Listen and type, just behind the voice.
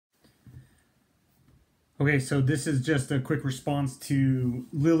Okay, so this is just a quick response to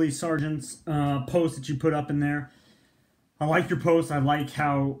Lilly Sargent's post that you put up in there. I like your post. I like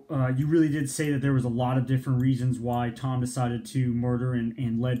how you really did say that there was a lot of different reasons why Tom decided to murder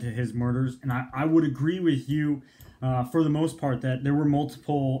and led to his murders. And I would agree with you for the most part that there were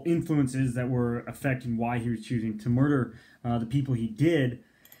multiple influences that were affecting why he was choosing to murder the people he did.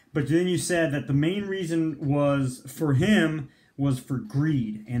 But then you said that the main reason was for him was for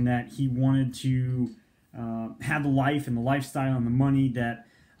greed, and that he wanted to have the life and the lifestyle and the money that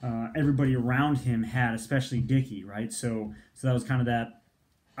everybody around him had, especially Dickie, right? So that was kind of that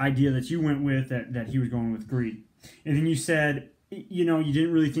idea that you went with, that he was going with greed. And then you said, you know, you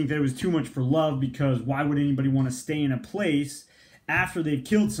didn't really think that it was too much for love, because why would anybody want to stay in a place after they've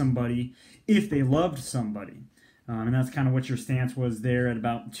killed somebody if they loved somebody? And that's kind of what your stance was there at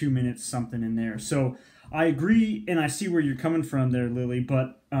about 2 minutes something in there. So I agree, and I see where you're coming from there, Lily,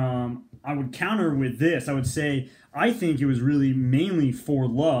 but I would counter with this. I would say I think it was really mainly for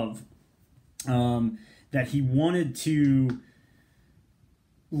love, that he wanted to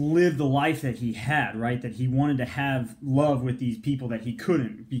live the life that he had, right? That he wanted to have love with these people that he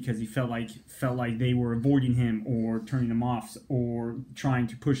couldn't, because he felt like they were avoiding him or turning him off or trying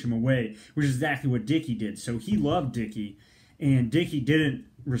to push him away, which is exactly what Dickie did. So he loved Dickie, and Dickie didn't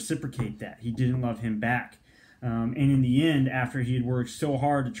reciprocate that. He didn't love him back. And in the end, after he had worked so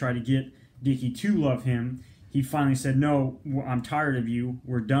hard to try to get Dickie to love him, he finally said, "No, I'm tired of you.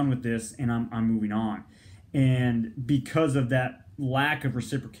 We're done with this, and I'm moving on." And because of that lack of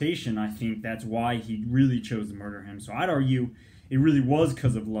reciprocation, I think that's why he really chose to murder him. So I'd argue it really was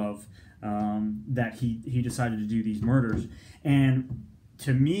because of love that he decided to do these murders. And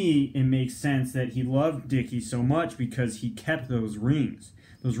to me, it makes sense that he loved Dickie so much because he kept those rings.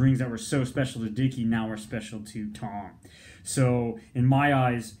 Those rings that were so special to Dickie now are special to Tom. So in my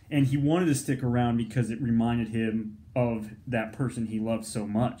eyes, and he wanted to stick around because it reminded him of that person he loved so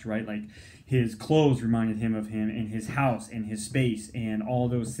much, right? Like his clothes reminded him of him, and his house and his space, and all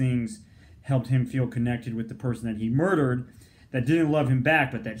those things helped him feel connected with the person that he murdered, that didn't love him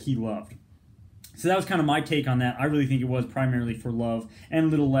back, but that he loved. So that was kind of my take on that. I really think it was primarily for love and a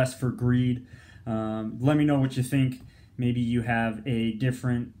little less for greed. Let me know what you think. Maybe you have a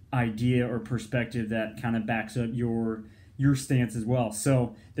different idea or perspective that kind of backs up your stance as well.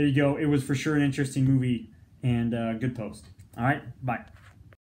 So there you go. It was for sure an interesting movie and good post. All right, bye.